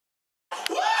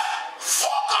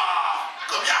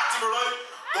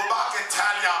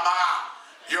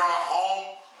you're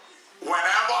home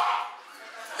whenever.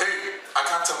 Hey, I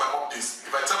can't tell my mom this.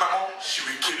 If I tell my mom, she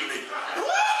will kill me.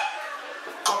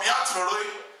 Come here tomorrow.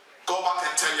 Go back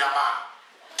and tell your man,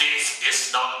 this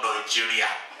is not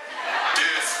Nigeria.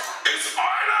 This is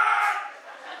Ireland.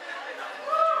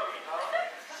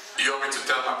 You want me to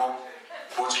tell my mom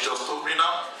what you just told me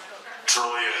now?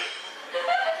 Troy,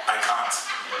 I can't.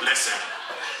 Listen,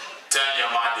 tell your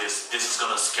mom this. This is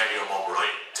gonna scare your mom,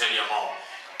 right? Tell your mom,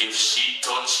 if she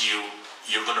touch you,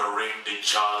 you're gonna ring the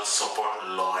child support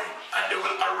line and they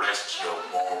will arrest your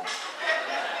mom.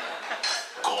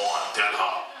 Go on, tell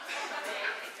her.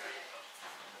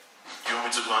 You want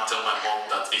me to go and tell my mom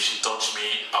that if she touch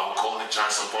me, I will call the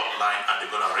child support line and they're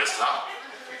gonna arrest her?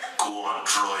 Go on,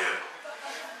 Troy.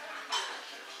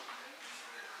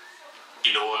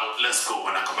 You know what? Let's go.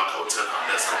 When I come back, I will tell her.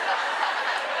 Let's go.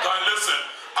 Guys, listen.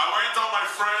 I went out with my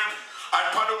friend. I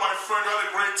parted with my friend. Had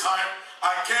a great time.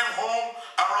 I came home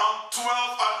around 12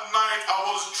 at night. I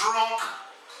was drunk.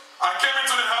 I came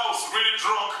into the house really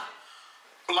drunk.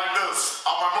 Like this.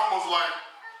 And my mom was like,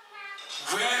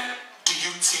 where do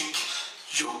you think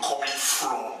you're coming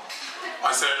from? I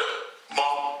said,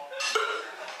 Mom,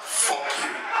 fuck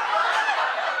you.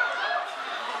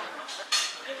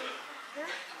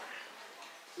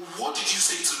 What did you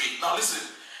say to me? Now listen,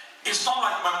 it's not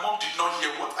like my mom did not hear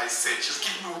what I said. She's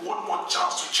giving me one more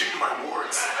chance to change my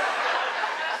words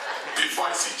before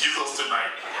I see Jesus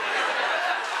tonight.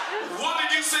 What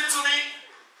did you say to me?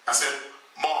 I said,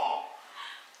 Mom,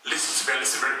 listen to me and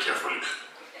listen very carefully.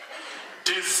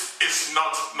 This is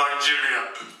not Nigeria.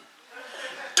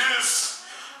 This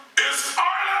is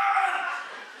Ireland!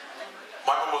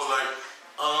 My mom was like,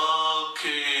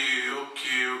 okay.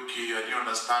 I didn't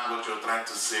understand what you're trying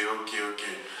to say.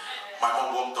 Okay. My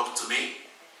mom walked up to me.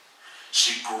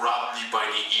 She grabbed me by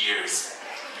the ears.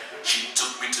 She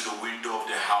took me to the window of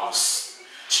the house.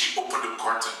 She opened the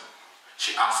curtain.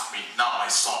 She asked me, now my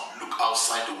son, look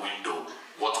outside the window.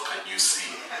 What can you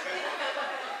see?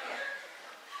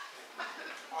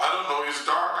 I don't know, it's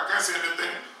dark. I can't see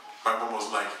anything. My mom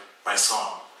was like, my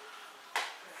son,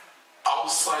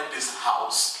 outside this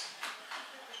house,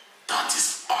 that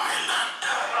is Ireland.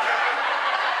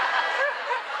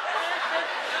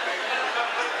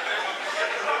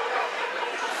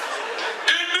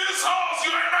 In this house,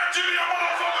 you are in Nigeria,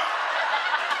 motherfucker.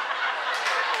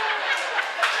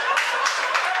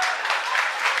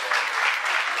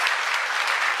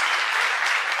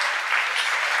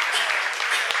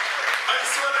 I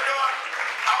swear to God,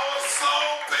 I was so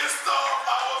pissed off.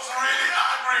 I was really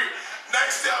angry.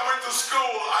 Next day I went to school.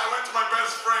 I went to my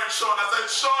best friend, Sean. I said,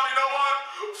 Sean, you know what?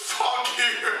 Fuck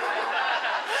you.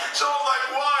 Sean was like,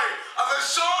 why? I said,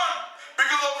 Sean,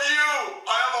 because of you,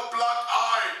 I have a black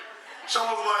eye. Sean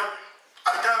was like,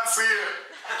 I can't see it.